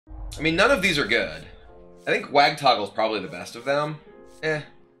I mean, none of these are good. I think Wag Toggle is probably the best of them. I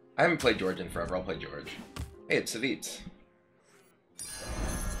haven't played George in forever. I'll play George. Hey, it's Savitz.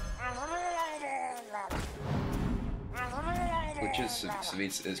 Which is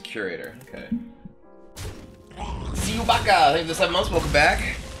Savitz is Curator. Okay. See you, Baka! Thank you for the 7 months. Welcome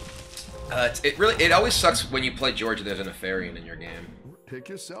back. It always sucks when you play George and there's an Nefarian in your game. Pick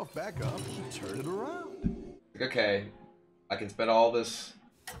yourself back up and turn it around. Okay, I can spend all this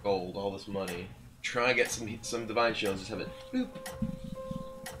gold, all this money, try and get some divine shields. Just have it boop.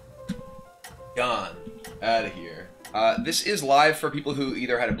 Gone. Out of here. This is live for people who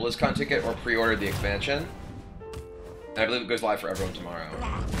either had a BlizzCon ticket or pre-ordered the expansion. And I believe it goes live for everyone tomorrow.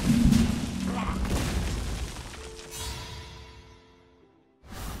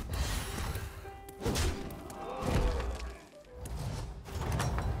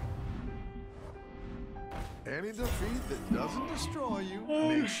 Any defeat that doesn't destroy you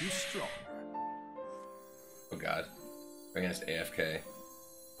makes you stronger. Oh god. Against AFK.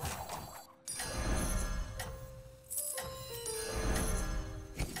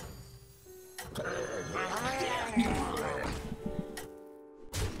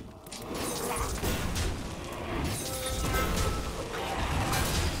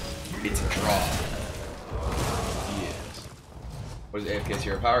 It's a draw. Yes. What is AFK's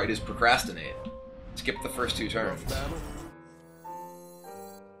hero power? It is procrastinate. Skip the first 2 turns.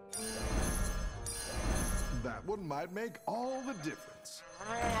 That one might make all the difference.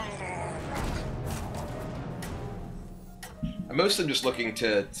 I'm mostly just looking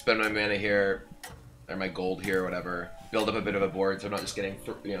to spend my mana here, or my gold here, or whatever. Build up a bit of a board so I'm not just getting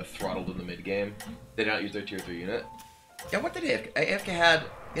throttled in the mid game. They did not use their tier 3 unit. Yeah, what did AFK? AFK had?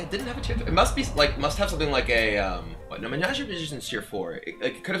 Yeah, it didn't have a tier 3. It must have something like a what? No, Menage Magician's tier 4.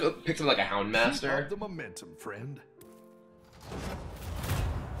 It could have picked something like a Houndmaster. Keep up the momentum, friend.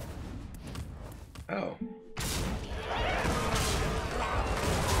 Oh.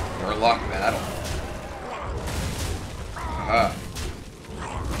 Warlock battle. Haha.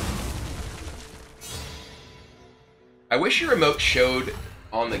 I wish your remote showed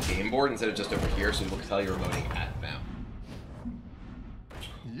on the game board instead of just over here, so people can tell you're remoting at them.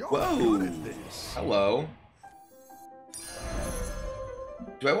 Whoa! Hello.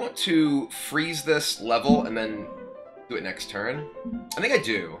 Do I want to freeze this level and then do it next turn? I think I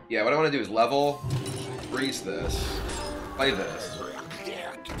do. Yeah, what I want to do is level, freeze this, play this.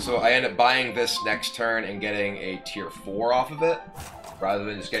 So I end up buying this next turn and getting a tier 4 off of it, rather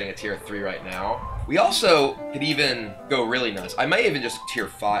than just getting a tier 3 right now. We also could even go really nuts. I might even just tier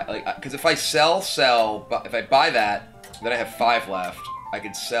 5, like, because if I sell, but if I buy that, then I have 5 left. I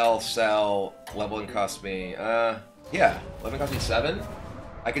could sell, leveling cost me, yeah, leveling cost me 7.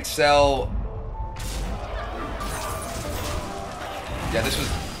 I could sell, yeah, this was,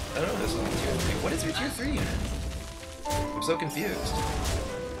 I don't know, this was tier 3. What is your tier 3 unit? I'm so confused.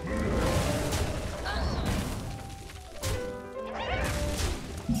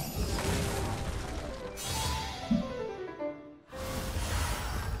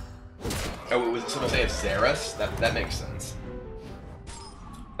 Oh, was someone saying Xeris? That makes sense.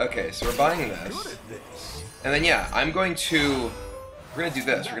 Okay, so we're buying this. And then yeah, we're gonna do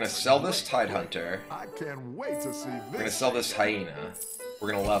this. We're gonna sell this Tidehunter. I can't wait to see this. We're gonna sell this Hyena.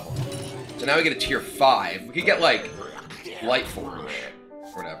 We're gonna level. So now we get a tier 5. We could get like Lightforge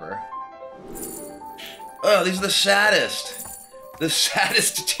or whatever. Oh, these are the saddest. The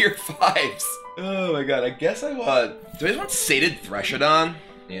saddest tier 5s. Oh my god, I guess I want... Do I just want Sated Threshodon?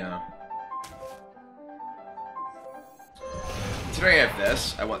 Yeah. Considering I have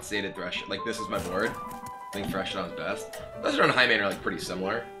this, I want Sated Threshodon. Like, this is my board. I think Threshodon's best. Threshodon and Highmane are like pretty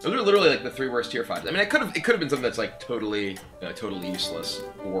similar. Those are literally like the 3 worst tier 5s. I mean, it could have been something that's like totally useless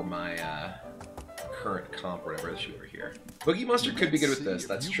for my current comp or whatever. Let's shoot over here. Boogie Monster could be good with this.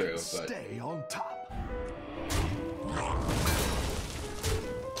 That's true, but stay on top.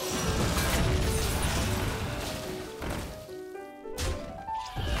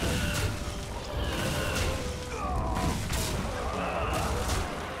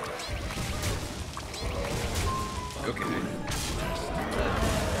 okay.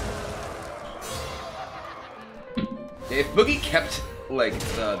 If Boogie kept like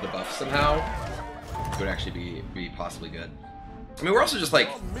the buff somehow, it would actually be possibly good. I mean, we're also just like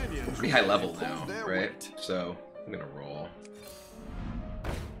pretty high level now, right? So I'm gonna roll.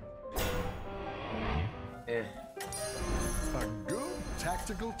 A good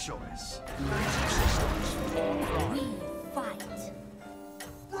tactical choice. We fight.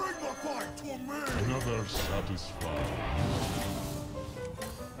 Bring the fight to me. Another satisfied.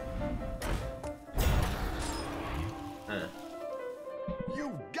 You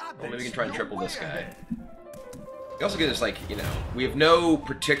got Well, maybe we can try and triple this guy. We also get this, like, you know, we have no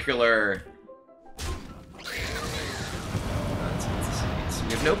particular...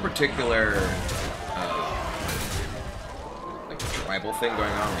 We have no particular, like, tribal thing going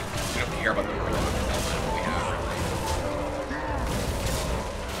on. Like, we don't care about the element we have, really.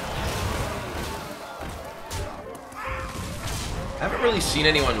 I haven't really seen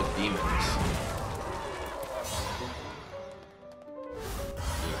anyone with demons.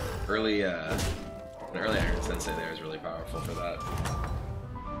 Early, an early Iron Sensei there is really powerful for that.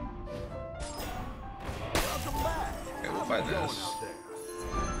 Okay, we'll fight this.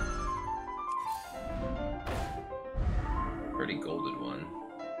 Pretty golded one.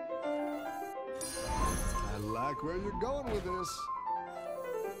 I like where you're going with this.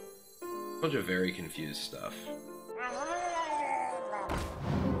 Bunch of very confused stuff.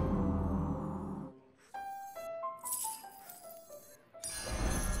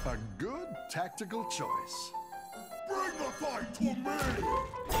 A good tactical choice. Bring the fight to me!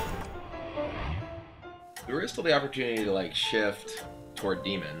 There is still the opportunity to, like, shift toward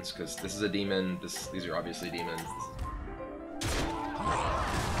demons, because this is a demon, these are obviously demons.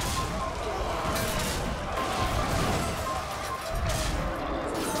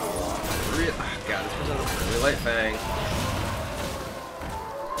 Oh god, this was a really light fang.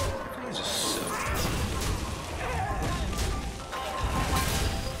 Fang is just so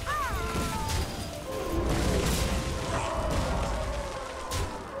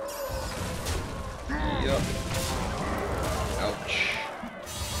Yup. Ouch.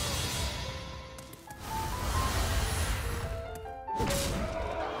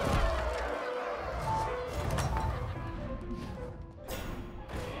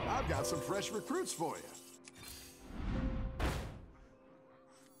 I've got some fresh recruits for you.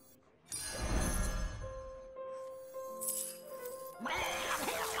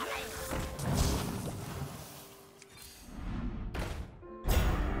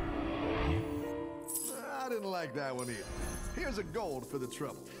 I didn't like that one either. Here's a gold for the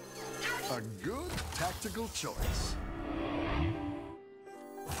trouble. A good tactical choice.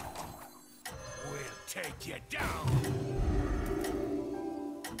 We'll take you down.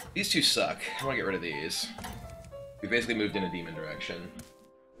 These two suck. I want to get rid of these. We basically moved in a demon direction.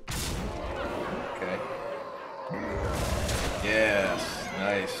 Okay. Yes,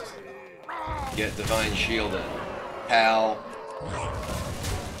 nice. Get Divine Shielded. Pal.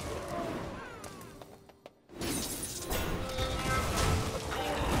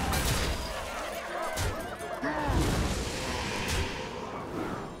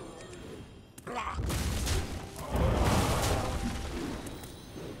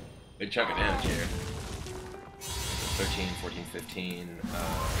 Big chunk of damage here. 13, 14, 15, 18?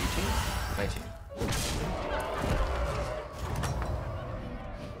 19.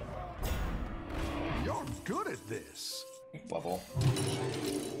 You're good at this. Level.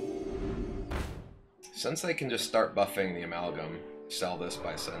 Sensei can just start buffing the amalgam. Sell this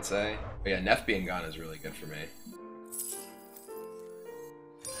by Sensei. But yeah, Neff being gone is really good for me.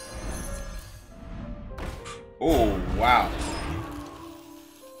 Oh, wow.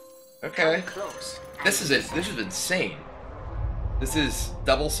 Okay. This is it. This is insane. This is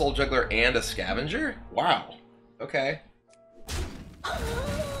double Soul Juggler and a Scavenger? Wow. Okay.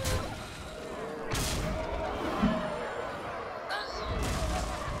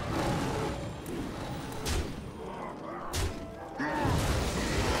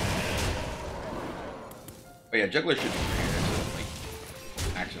 Oh yeah, Juggler should be here to, like,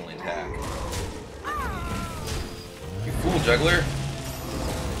 accidentally attack. You fool, Juggler!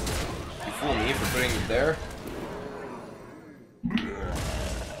 You fool me for putting it there?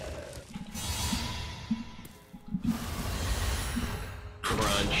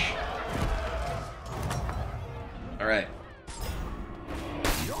 Crunch. Alright.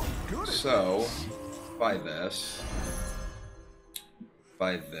 So, buy this.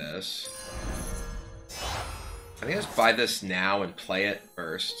 Buy this. I think I just buy this now and play it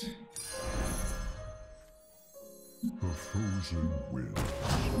first. The frozen wind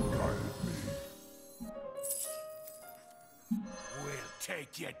guided me. We'll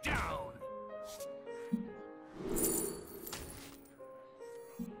take you down.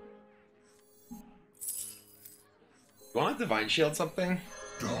 You want to Divine Shield something?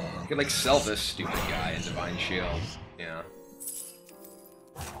 You could, like, sell this stupid guy in Divine Shield. Yeah.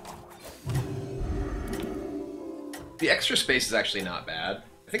 The extra space is actually not bad.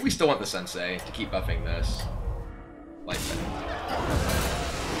 I think we still want the Sensei to keep buffing this. Like that.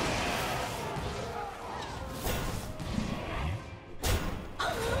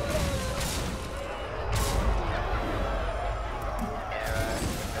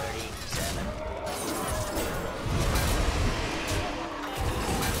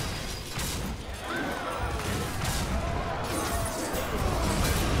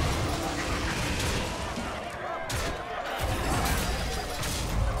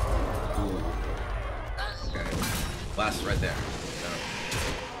 Blast right there. No.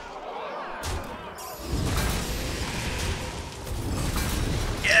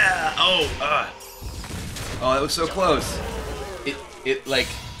 Yeah! Oh, oh, that was so close. It like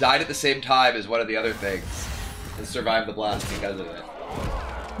died at the same time as one of the other things and survived the blast because of it.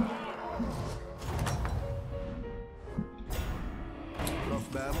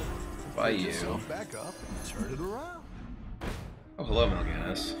 Rough battle. By Pick you. yourself back up and turn it around. Oh, hello,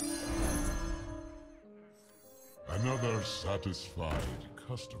 Mal'Ganis. Another satisfied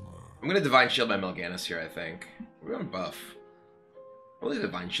customer. I'm gonna Divine Shield my Mal'Ganis here, I think. We're going buff. Really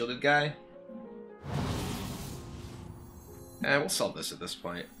Divine Shielded guy? We'll sell this at this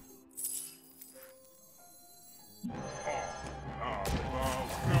point.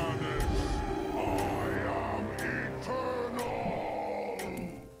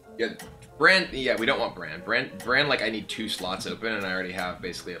 Yeah, Brand, yeah, we don't want Brand. Brand, like, I need 2 slots open, and I already have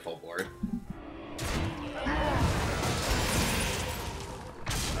basically a full board.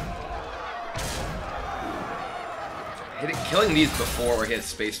 Killing these before he has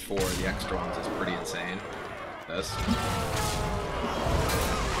space for the extra ones is pretty insane. This.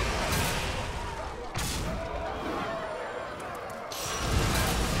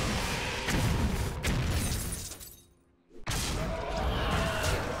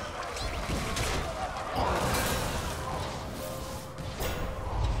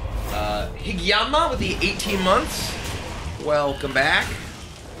 Higiyama with the 18 months. Welcome back.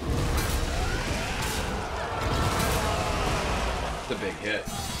 It's a big hit.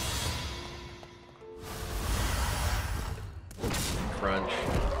 Crunch.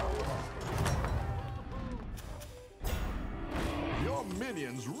 Your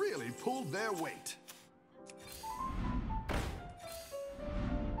minions really pulled their weight.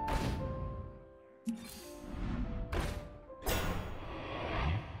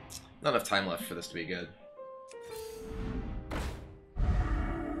 Not enough time left for this to be good.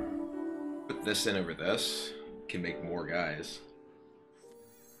 Put this in over this. Can make more guys.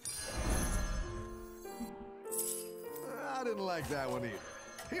 I didn't like that one either.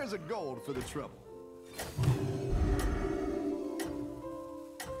 Here's a gold for the trouble.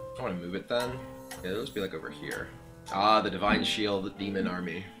 I want to move it then. Yeah, it'll just be like over here. Ah, the Divine Shield Demon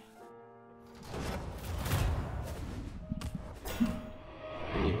Army.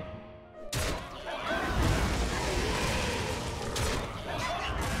 Ooh.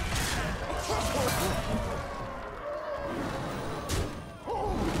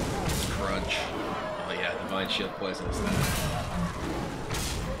 Crunch. Oh yeah, Divine Shield poisons that.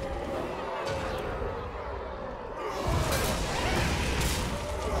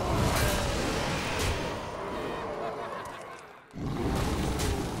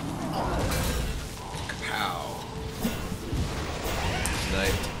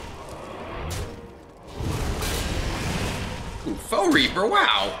 Foe Reaper,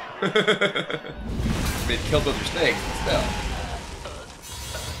 wow! I mean, it killed other snakes, but still.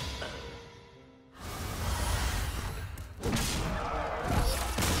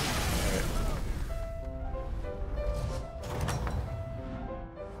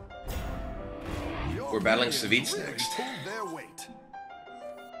 Right. We're battling Savits next.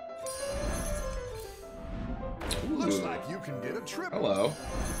 Looks like you can get a triple. Hello.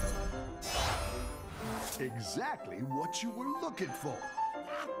 Exactly what you were looking for.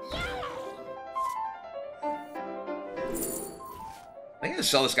 I think I'm gonna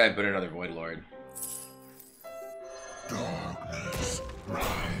sell this guy and put in another Void Lord. Darkness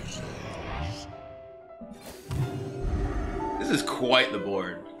rises. This is quite the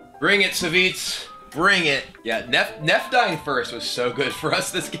board. Bring it, Savits! Bring it! Yeah, Neff dying first was so good for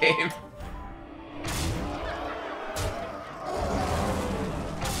us this game.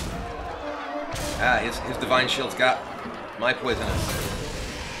 Ah, his Divine Shield's got my poisonous.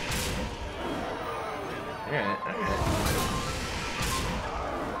 Alright, alright.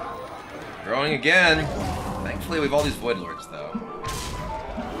 Growing again. Thankfully we have all these Void Lords, though.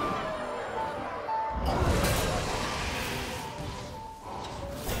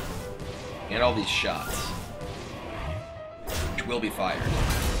 And all these shots. Which will be fired.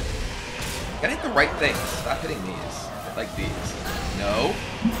 Gotta hit the right things. Stop hitting these. Like these. No.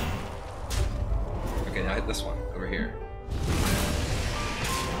 Okay, now hit this one, over here.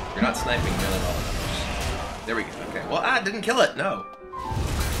 You're not sniping nearly well enough. There we go, okay. Well, didn't kill it, no.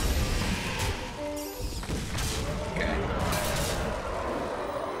 Okay.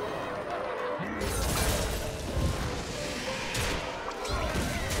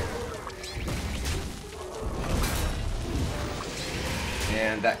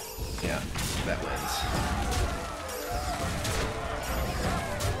 And that, yeah, that wins.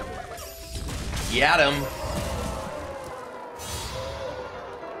 He had him.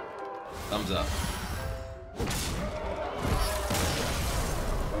 Thumbs up.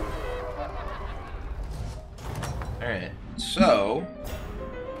 Alright, so...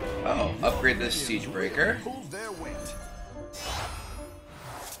 Uh-oh, upgrade this Siege Breaker. Pull their weight.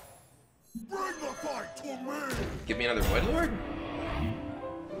 Bring the fight to me. Give me another Void Lord?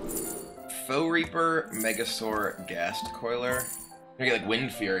 Foe Reaper, Megasaur, Ghast Coiler. I'm gonna get like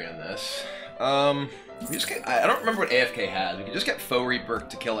Wind Fury on this. We just get, I don't remember what AFK has. We can just get Foe Reaper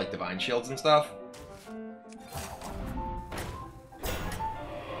to kill like Divine Shields and stuff.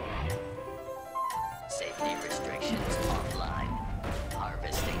 Safety restrictions offline.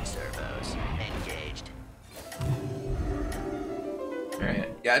 Harvesting servos engaged.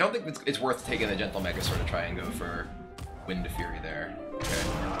 Alright. Yeah, I don't think it's worth taking the Gentle Megasaur to try and go for Wind Fury there. Okay.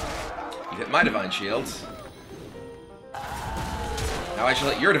 You hit my Divine Shields. Now I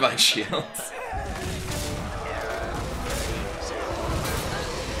shall hit your Divine Shields.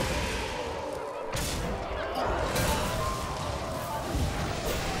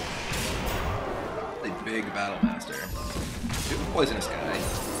 The big Battle Master. Dude, Poisonous guy.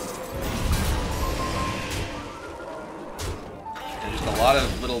 And just a lot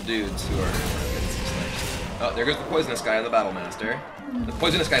of little dudes who are... Oh, there goes the Poisonous guy and the Battle Master. The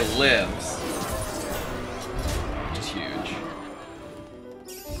Poisonous guy lives. Which is huge.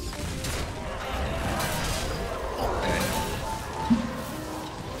 Okay.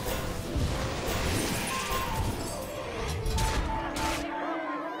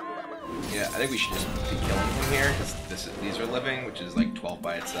 Yeah, I think we should just be killing him here, because these are living, which is like 12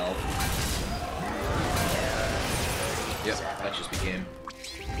 by itself. Yep, that just became.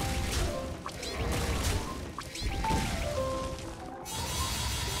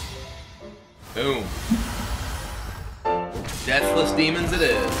 Boom. Deathless Demons it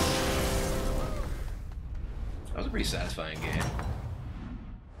is. That was a pretty satisfying game.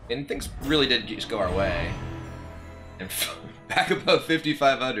 And things really did just go our way. And back above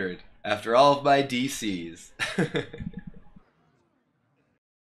 5,500 after all of my DCs.